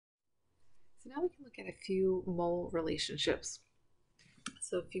Now we can look at a few mole relationships.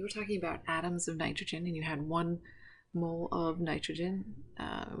 So if you were talking about atoms of nitrogen and you had 1 mole of nitrogen,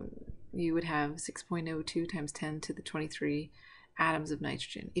 you would have 6.02 times 10 to the 23 atoms of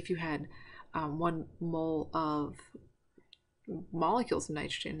nitrogen. If you had 1 mole of molecules of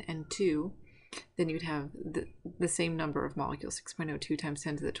nitrogen and 2, then you'd have the same number of molecules, 6.02 times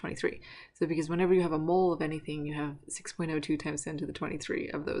 10 to the 23. So because whenever you have a mole of anything, you have 6.02 times 10 to the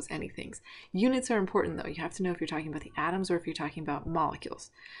 23 of those anythings. Units are important though. You have to know if you're talking about the atoms or if you're talking about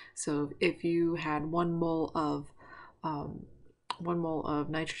molecules. So if you had 1 mole of 1 mole of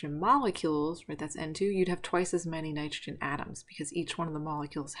nitrogen molecules, right, that's N2, you'd have twice as many nitrogen atoms because each one of the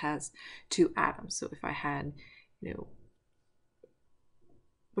molecules has 2 atoms. So if I had,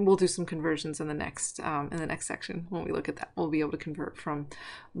 we'll do some conversions in the next section. When we look at that, we'll be able to convert from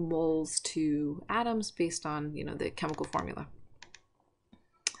moles to atoms based on the chemical formula.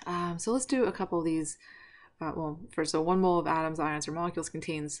 So let's do a couple of these. First, so 1 mole of atoms, ions, or molecules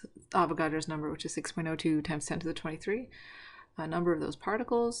contains Avogadro's number, which is 6.02 times 10 to the 23. Number of those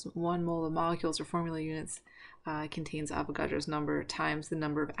particles. 1 mole of molecules or formula units contains Avogadro's number times the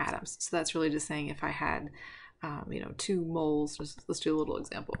number of atoms. So that's really just saying if I had 2 moles, let's do a little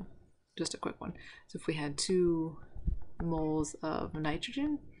example, just a quick one. So if we had 2 moles of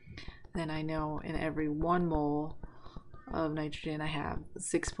nitrogen, then I know in every 1 mole of nitrogen I have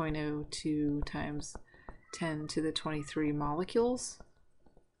 6.02 times 10 to the 23 molecules.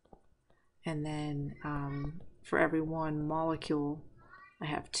 And then for every 1 molecule I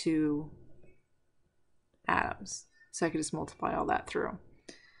have 2 atoms. So I could just multiply all that through,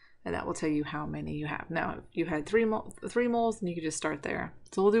 and that will tell you how many you have. Now, if you had 3 moles, then you could just start there.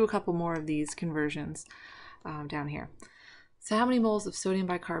 So we'll do a couple more of these conversions down here. So how many moles of sodium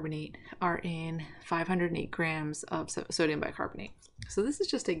bicarbonate are in 508 grams of sodium bicarbonate? So this is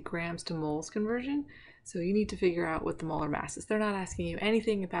just a grams to moles conversion. So you need to figure out what the molar mass is. They're not asking you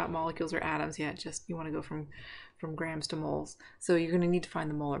anything about molecules or atoms yet, just you want to go from grams to moles. So you're going to need to find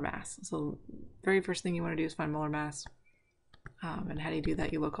the molar mass. So very first thing you want to do is find molar mass. And how do you do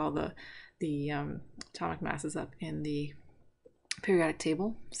that? You look all the atomic masses up in the periodic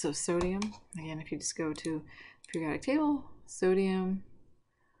table. So sodium, again, if you just go to the periodic table, sodium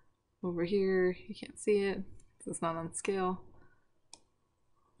over here, you can't see it, so it's not on scale.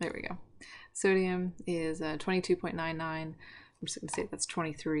 There we go. Sodium is 22.99. I'm just going to say that's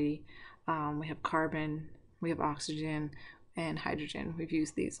 23. We have carbon, we have oxygen, and hydrogen. We've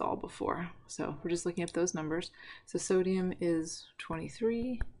used these all before, so we're just looking at those numbers. So sodium is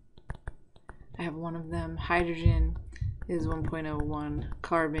 23. I have 1 of them. Hydrogen is 1.01.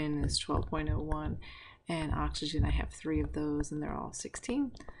 Carbon is 12.01. And oxygen, I have 3 of those, and they're all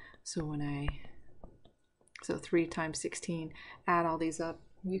 16. So so 3 times 16, add all these up.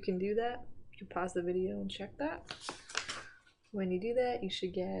 You can do that. You can pause the video and check that. When you do that, you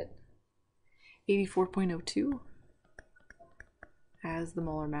should get 84.02 as the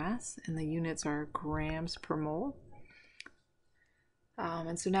molar mass, and the units are grams per mole.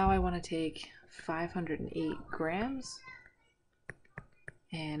 And so now I want to take 508 grams,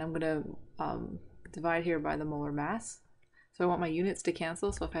 and I'm going to divide here by the molar mass. So I want my units to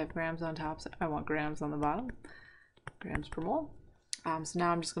cancel, so if I have grams on top, I want grams on the bottom, grams per mole. So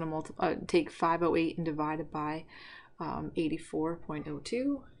now I'm just going to take 508 and divide it by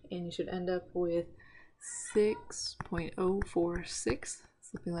 84.02, and you should end up with 6.046,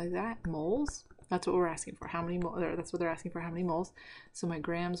 something like that, moles. That's what we're asking for. How many moles? That's what they're asking for. How many moles? So my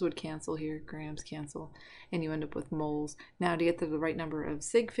grams would cancel here. Grams cancel, and you end up with moles. Now to get to the right number of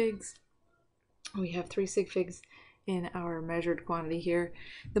sig figs, we have 3 sig figs in our measured quantity here.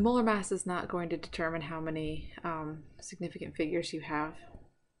 The molar mass is not going to determine how many significant figures you have,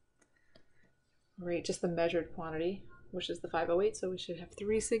 right? Just the measured quantity, which is the 508. So we should have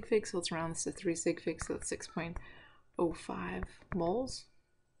 3 sig figs. So let's round this to 3 sig figs. So it's 6.05 moles.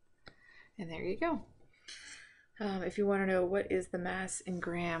 And there you go. If you want to know what is the mass in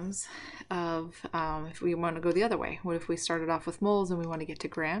grams of, if we want to go the other way, what if we started off with moles and we want to get to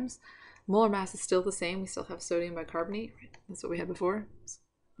grams? Molar mass is still the same. We still have sodium bicarbonate. That's what we had before.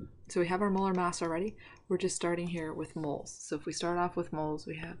 So we have our molar mass already. We're just starting here with moles. So if we start off with moles,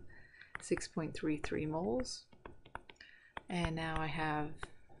 we have 6.33 moles. And now I have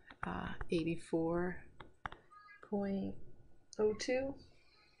 84.02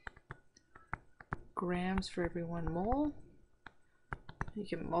 grams for every 1 mole. You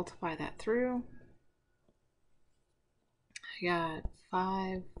can multiply that through. I got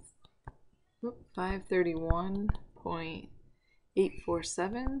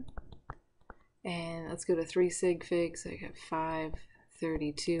 531.847, and let's go to 3 sig figs. So I got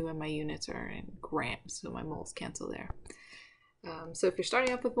 32, and my units are in grams, so my moles cancel there. So if you're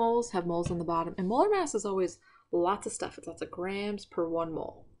starting off with moles, have moles on the bottom. And molar mass is always lots of stuff. It's lots of grams per 1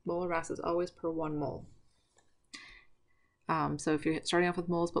 mole. Molar mass is always per 1 mole. So if you're starting off with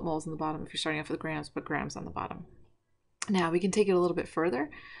moles, put moles on the bottom. If you're starting off with grams, put grams on the bottom. Now we can take it a little bit further.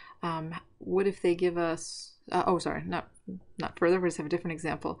 What if they give us, not further, we just have a different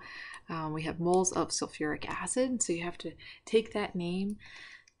example. We have moles of sulfuric acid. So you have to take that name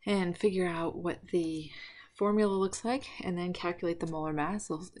and figure out what the formula looks like and then calculate the molar mass.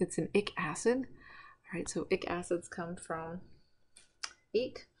 So it's an ic acid. All right, so ic acids come from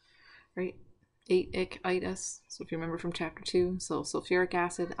 8, right? 8-ic-itis. So if you remember from chapter 2, so sulfuric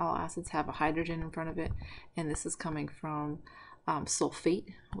acid, all acids have a hydrogen in front of it, and this is coming from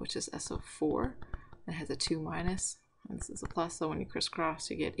sulfate, which is SO4. It has a 2 minus, and this is a plus, so when you crisscross,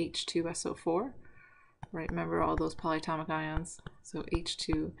 you get H2SO4. Right, remember all those polyatomic ions. So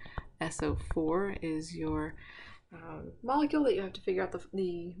H2SO4 is your molecule that you have to figure out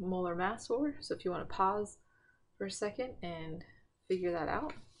the molar mass for. So if you want to pause for a second and figure that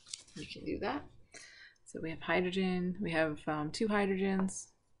out, you can do that. So we have hydrogen, we have 2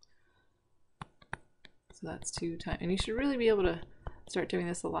 hydrogens. So that's 2 times, and you should really be able to start doing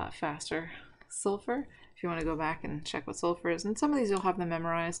this a lot faster. Sulfur, if you want to go back and check what sulfur is, and some of these you'll have them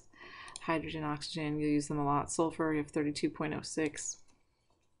memorized. Hydrogen, oxygen, you'll use them a lot. Sulfur, you have 32.06.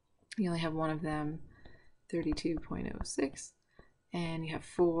 You only have one of them, 32.06. And you have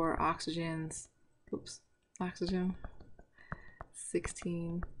 4 oxygens. Oops, oxygen.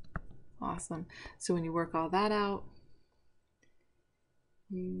 16. Awesome. So when you work all that out,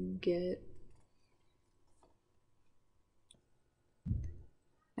 you get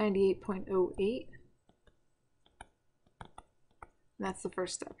 98.08. That's the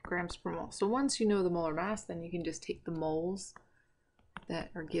first step, grams per mole. So once you know the molar mass, then you can just take the moles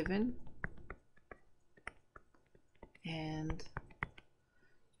that are given, and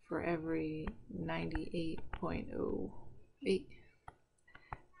for every 98.08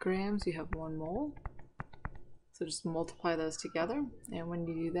 grams, you have 1 mole. So just multiply those together, and when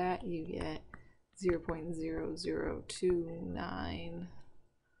you do that, you get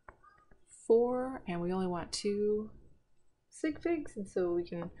 0.00294, and we only want 2 sig figs, and so we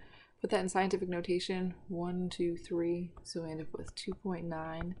can put that in scientific notation, 1, 2, 3, so we end up with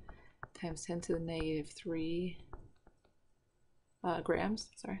 2.9 times 10 to the negative 3 grams.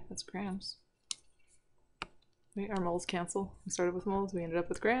 Sorry, that's grams. Right, our moles cancel. We started with moles, we ended up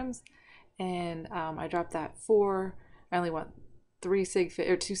with grams, and I dropped that 4. I only want 2 sig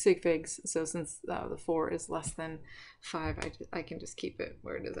figs, so since the 4 is less than 5, I can just keep it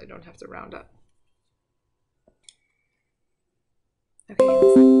where it is. I don't have to round up. Okay,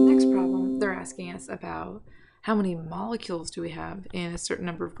 this next problem, they're asking us about how many molecules do we have in a certain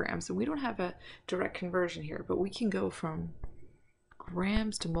number of grams. So we don't have a direct conversion here, but we can go from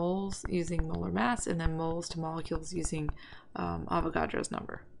grams to moles using molar mass, and then moles to molecules using Avogadro's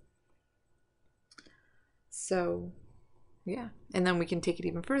number. So yeah, and then we can take it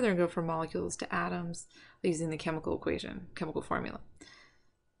even further and go from molecules to atoms using the chemical equation, chemical formula.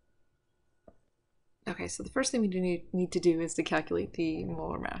 Okay, so the first thing we need to do is to calculate the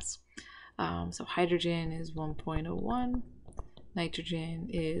molar mass. So hydrogen is 1.01, nitrogen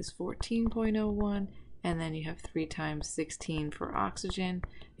is 14.01, and then you have 3 times 16 for oxygen.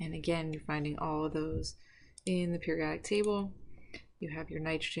 And again, you're finding all of those in the periodic table. You have your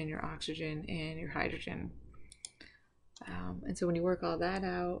nitrogen, your oxygen, and your hydrogen. And so when you work all that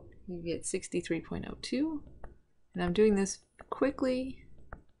out, you get 63.02. And I'm doing this quickly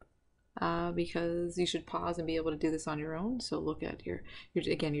because you should pause and be able to do this on your own. So look at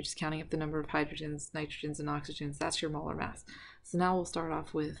again, you're just counting up the number of hydrogens, nitrogens, and oxygens. That's your molar mass. So now we'll start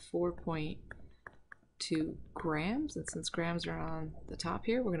off with 4.2 grams. And since grams are on the top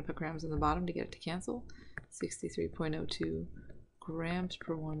here, we're going to put grams on the bottom to get it to cancel. 63.02 grams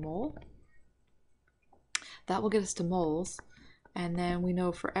per 1 mole. That will get us to moles. And then we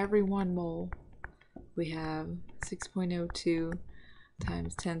know for every 1 mole, we have 6.02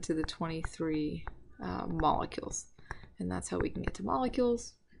 times 10 to the 23 molecules. And that's how we can get to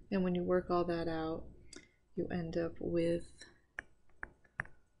molecules. And when you work all that out, you end up with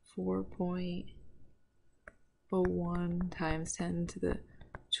 4.01 times 10 to the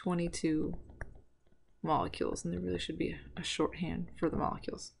 22 molecules. And there really should be a shorthand for the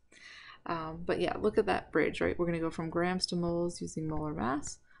molecules. But yeah, look at that bridge, right? We're going to go from grams to moles using molar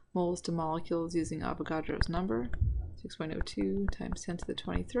mass, moles to molecules using Avogadro's number, 6.02 times 10 to the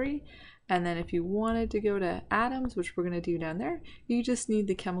 23. And then if you wanted to go to atoms, which we're going to do down there, you just need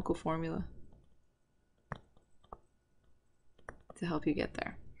the chemical formula to help you get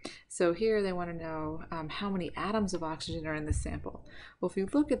there. So here they want to know how many atoms of oxygen are in this sample. Well, if you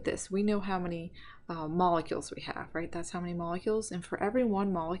look at this, we know how many molecules we have, right? That's how many molecules. And for every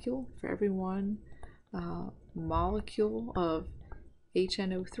one molecule, molecule of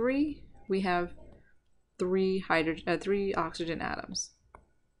HNO3, we have three oxygen atoms.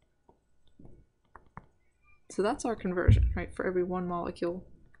 So that's our conversion, right? For every one molecule,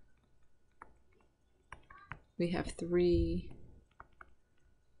 we have 3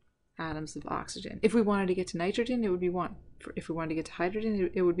 atoms of oxygen. If we wanted to get to nitrogen, it would be 1. If we wanted to get to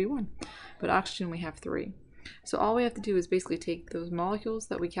hydrogen, it would be 1. But oxygen, we have 3. So all we have to do is basically take those molecules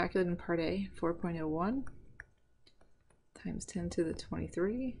that we calculated in part A, 4.01 times 10 to the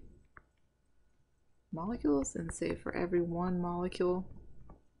 23 molecules, and say for every one molecule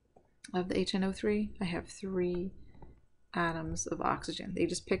of the HNO3, I have 3 atoms of oxygen. They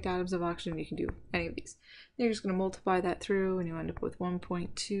just picked atoms of oxygen. You can do any of these. Then you're just going to multiply that through, and you end up with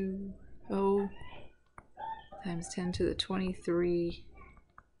 1.20 times 10 to the 23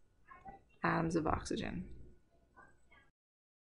 atoms of oxygen.